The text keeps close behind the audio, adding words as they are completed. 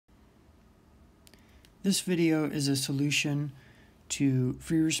This video is a solution to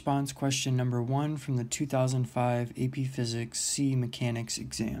free response question number 1 from the 2005 AP Physics C Mechanics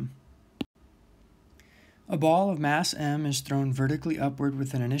exam. A ball of mass m is thrown vertically upward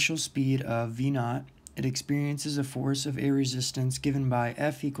with an initial speed of v0. It experiences a force of a resistance given by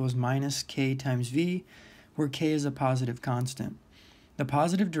F equals minus k times v, where k is a positive constant. The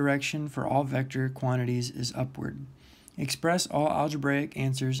positive direction for all vector quantities is upward. Express all algebraic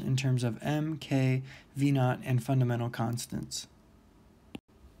answers in terms of m, k, v0, and fundamental constants.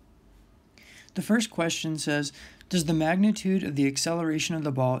 The first question says, does the magnitude of the acceleration of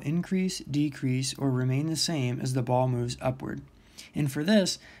the ball increase, decrease, or remain the same as the ball moves upward? And for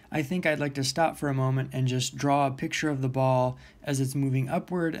this, I think I'd like to stop for a moment and just draw a picture of the ball as it's moving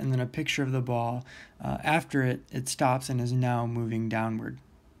upward, and then a picture of the ball after it stops and is now moving downward.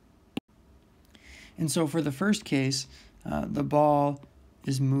 And so for the first case, the ball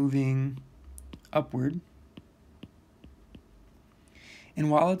is moving upward. And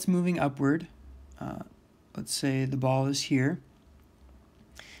while it's moving upward, let's say the ball is here,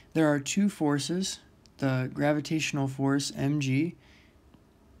 there are two forces, the gravitational force mg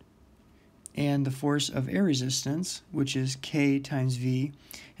and the force of air resistance, which is k times v,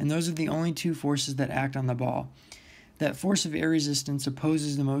 and those are the only two forces that act on the ball. That force of air resistance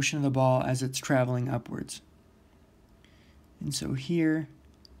opposes the motion of the ball as it's traveling upwards. And so here,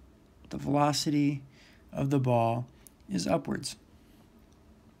 the velocity of the ball is upwards.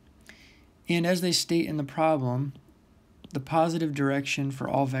 And as they state in the problem, the positive direction for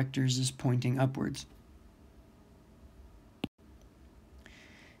all vectors is pointing upwards.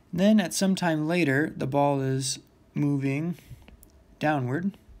 Then at some time later, the ball is moving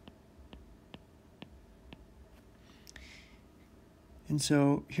downward. And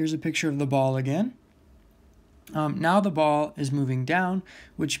so here's a picture of the ball again. Now the ball is moving down,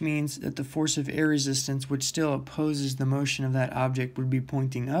 which means that the force of air resistance, which still opposes the motion of that object, would be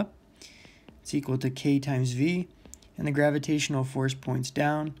pointing up. It's equal to k times v, and the gravitational force points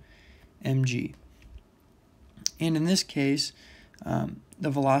down, mg. And in this case, the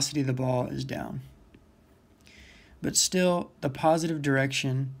velocity of the ball is down. But still, the positive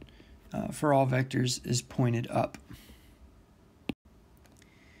direction for all vectors is pointed up.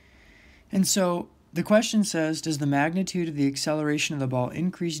 And so the question says, does the magnitude of the acceleration of the ball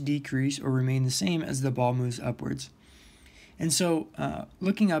increase, decrease, or remain the same as the ball moves upwards? And so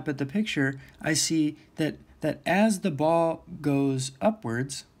looking up at the picture, I see that as the ball goes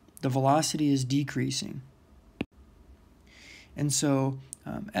upwards, the velocity is decreasing. And so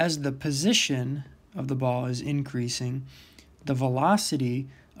as the position of the ball is increasing, the velocity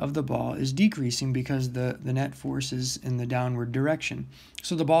of the ball is decreasing because the net force is in the downward direction.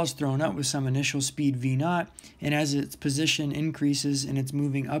 So the ball is thrown up with some initial speed v0, and as its position increases and it's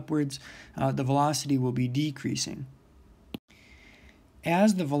moving upwards, the velocity will be decreasing.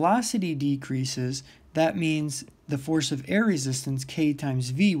 As the velocity decreases, that means the force of air resistance, k times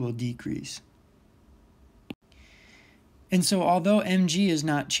v, will decrease. And so although mg is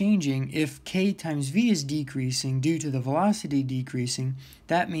not changing, if k times v is decreasing due to the velocity decreasing,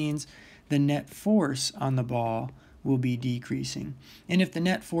 that means the net force on the ball will be decreasing. And if the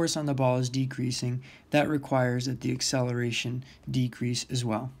net force on the ball is decreasing, that requires that the acceleration decrease as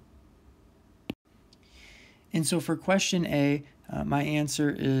well. And so for question A, my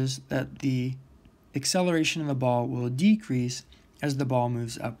answer is that the acceleration of the ball will decrease as the ball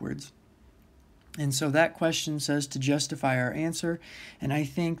moves upwards. And so that question says to justify our answer, and I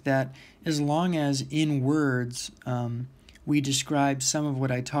think that as long as in words we describe some of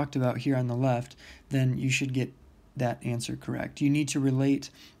what I talked about here on the left, then you should get that answer correct. You need to relate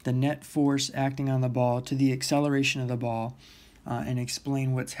the net force acting on the ball to the acceleration of the ball and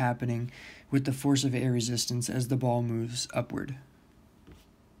explain what's happening with the force of air resistance as the ball moves upward.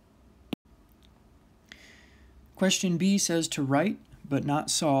 Question B says to write but not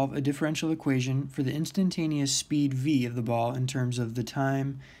solve a differential equation for the instantaneous speed v of the ball in terms of the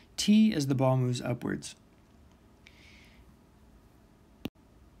time t as the ball moves upwards.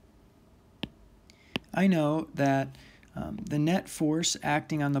 I know that the net force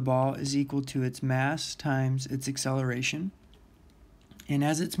acting on the ball is equal to its mass times its acceleration. And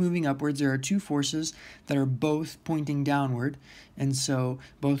as it's moving upwards, there are two forces that are both pointing downward, and so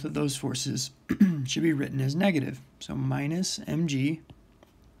both of those forces should be written as negative. So minus mg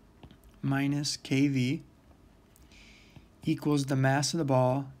minus kv equals the mass of the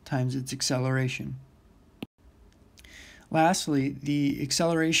ball times its acceleration. Lastly, the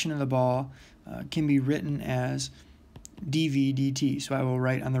acceleration of the ball can be written as dv dt. So I will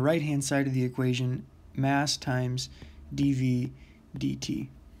write on the right-hand side of the equation mass times dv dt.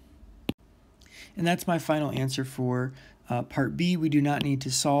 And that's my final answer for part B. We do not need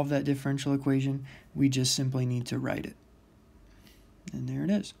to solve that differential equation. We just simply need to write it. And there it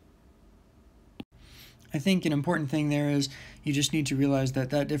is. I think an important thing there is you just need to realize that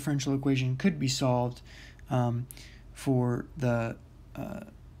that differential equation could be solved for the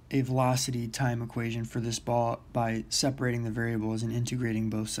a velocity time equation for this ball by separating the variables and integrating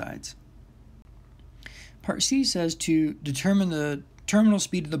both sides. Part C says to determine the terminal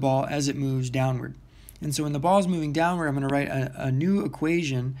speed of the ball as it moves downward. And so when the ball is moving downward, I'm going to write a new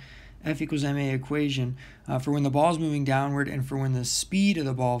equation, F equals ma equation, for when the ball is moving downward and for when the speed of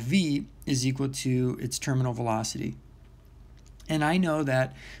the ball, v, is equal to its terminal velocity. And I know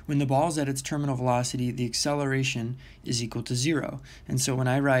that when the ball is at its terminal velocity, the acceleration is equal to 0. And so when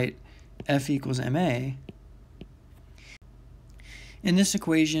I write F equals ma, in this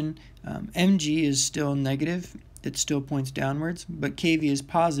equation, mg is still negative, it still points downwards, but kv is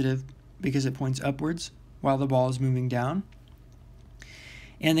positive because it points upwards while the ball is moving down.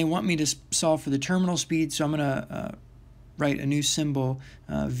 And they want me to solve for the terminal speed, so I'm going to write a new symbol,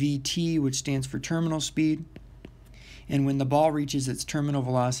 vt, which stands for terminal speed. And when the ball reaches its terminal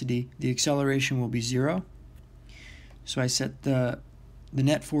velocity, the acceleration will be 0. So I set the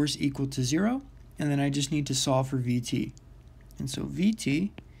net force equal to 0, and then I just need to solve for vt. And so vt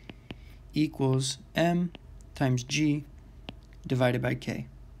equals m times g divided by k.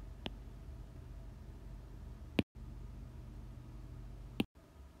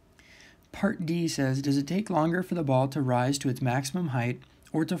 Part D says, does it take longer for the ball to rise to its maximum height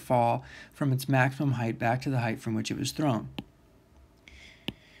or to fall from its maximum height back to the height from which it was thrown?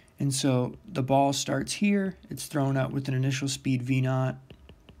 And so the ball starts here, it's thrown up with an initial speed v0,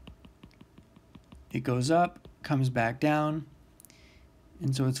 it goes up, comes back down,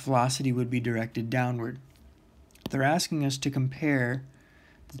 and so its velocity would be directed downward. They're asking us to compare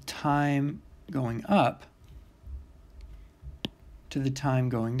the time going up to the time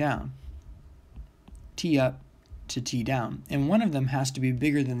going down, t up to t down. And one of them has to be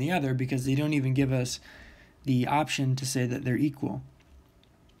bigger than the other because they don't even give us the option to say that they're equal.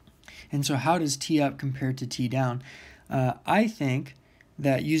 And so how does t up compare to t down? I think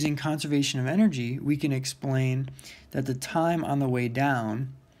that using conservation of energy, we can explain that the time on the way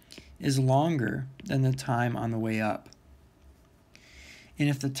down is longer than the time on the way up. And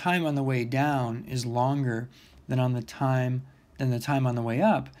if the time on the way down is longer than the time on the way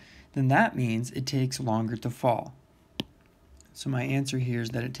up, then that means it takes longer to fall. So my answer here is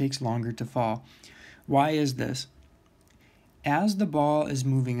that it takes longer to fall. Why is this? As the ball is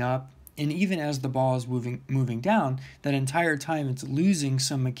moving up, and even as the ball is moving down, that entire time it's losing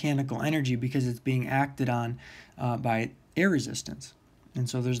some mechanical energy because it's being acted on by air resistance. And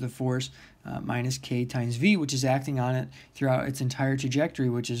so there's the force minus k times v, which is acting on it throughout its entire trajectory,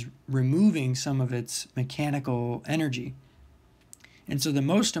 which is removing some of its mechanical energy. And so the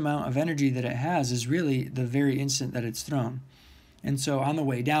most amount of energy that it has is really the very instant that it's thrown. And so on the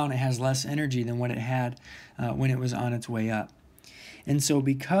way down, it has less energy than what it had when it was on its way up. And so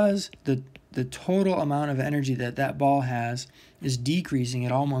because the total amount of energy that that ball has is decreasing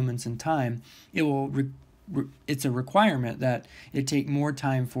at all moments in time, it's a requirement that it take more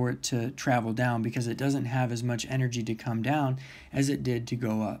time for it to travel down because it doesn't have as much energy to come down as it did to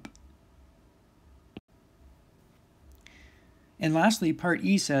go up. And lastly, part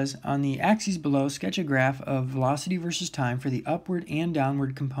E says, on the axes below, sketch a graph of velocity versus time for the upward and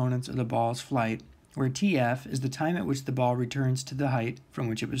downward components of the ball's flight, where TF is the time at which the ball returns to the height from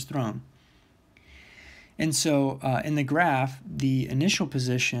which it was thrown. And so in the graph, the initial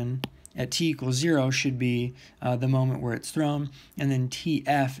position at t equals 0 should be the moment where it's thrown, and then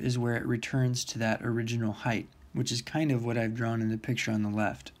TF is where it returns to that original height, which is kind of what I've drawn in the picture on the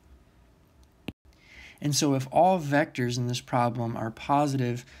left. And so if all vectors in this problem are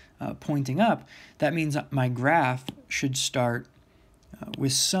positive pointing up, that means my graph should start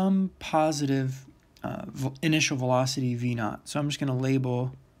with some positive initial velocity v0. So I'm just going to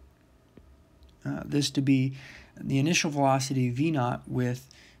label this to be the initial velocity v0 with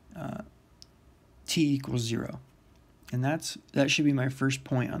t equals 0. And that should be my first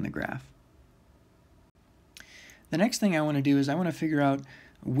point on the graph. The next thing I want to do is I want to figure out,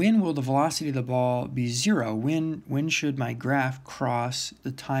 when will the velocity of the ball be 0? When should my graph cross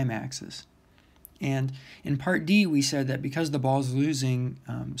the time axis? And in part D, we said that because the ball is losing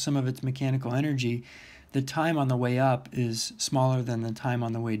some of its mechanical energy, the time on the way up is smaller than the time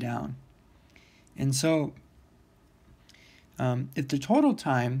on the way down. And so if the total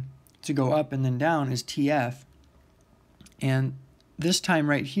time to go up and then down is TF, and this time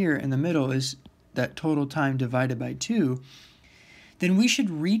right here in the middle is that total time divided by 2, then we should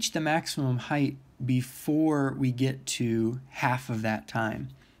reach the maximum height before we get to half of that time.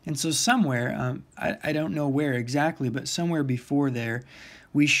 And so somewhere, I don't know where exactly, but somewhere before there,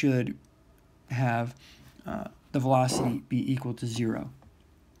 we should have the velocity be equal to 0.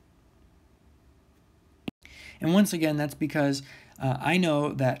 And once again, that's because I know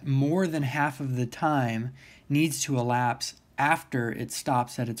that more than half of the time needs to elapse after it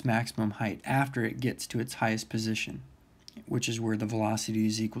stops at its maximum height, after it gets to its highest position, which is where the velocity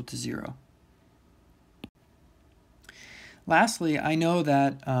is equal to 0. Lastly, I know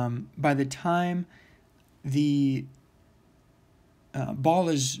that by the time the ball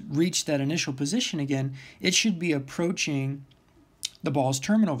has reached that initial position again, it should be approaching the ball's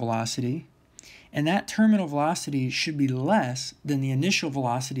terminal velocity, and that terminal velocity should be less than the initial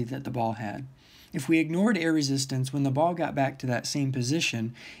velocity that the ball had. If we ignored air resistance, when the ball got back to that same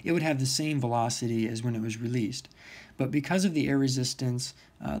position, it would have the same velocity as when it was released. But because of the air resistance,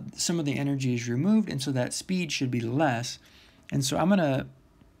 some of the energy is removed, and so that speed should be less. And so I'm going to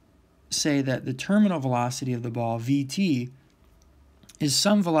say that the terminal velocity of the ball, Vt, is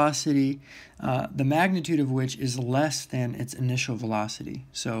some velocity, the magnitude of which is less than its initial velocity.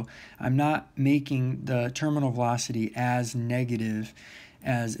 So I'm not making the terminal velocity as negative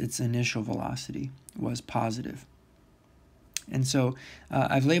as its initial velocity was positive. And so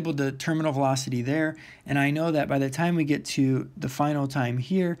I've labeled the terminal velocity there, and I know that by the time we get to the final time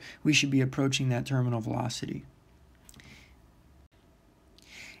here, we should be approaching that terminal velocity.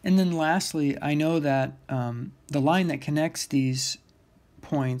 And then lastly, I know that the line that connects these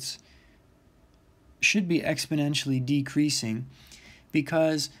points should be exponentially decreasing,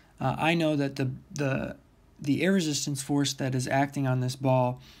 because I know that the air resistance force that is acting on this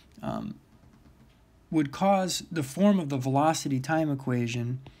ball would cause the form of the velocity time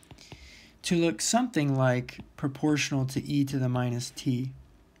equation to look something like proportional to e to the minus t.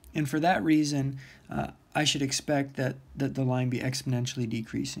 And for that reason, I should expect that the line be exponentially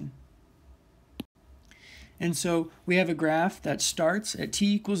decreasing. And so we have a graph that starts at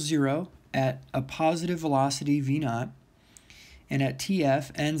t equals 0 at a positive velocity v naught, and at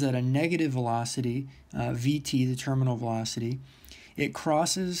tf ends at a negative velocity vt, the terminal velocity. It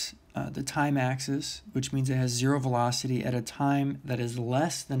crosses the time axis, which means it has 0 velocity at a time that is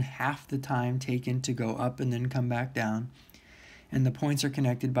less than half the time taken to go up and then come back down. And the points are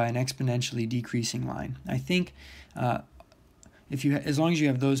connected by an exponentially decreasing line. I think as long as you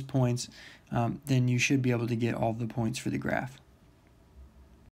have those points, then you should be able to get all the points for the graph.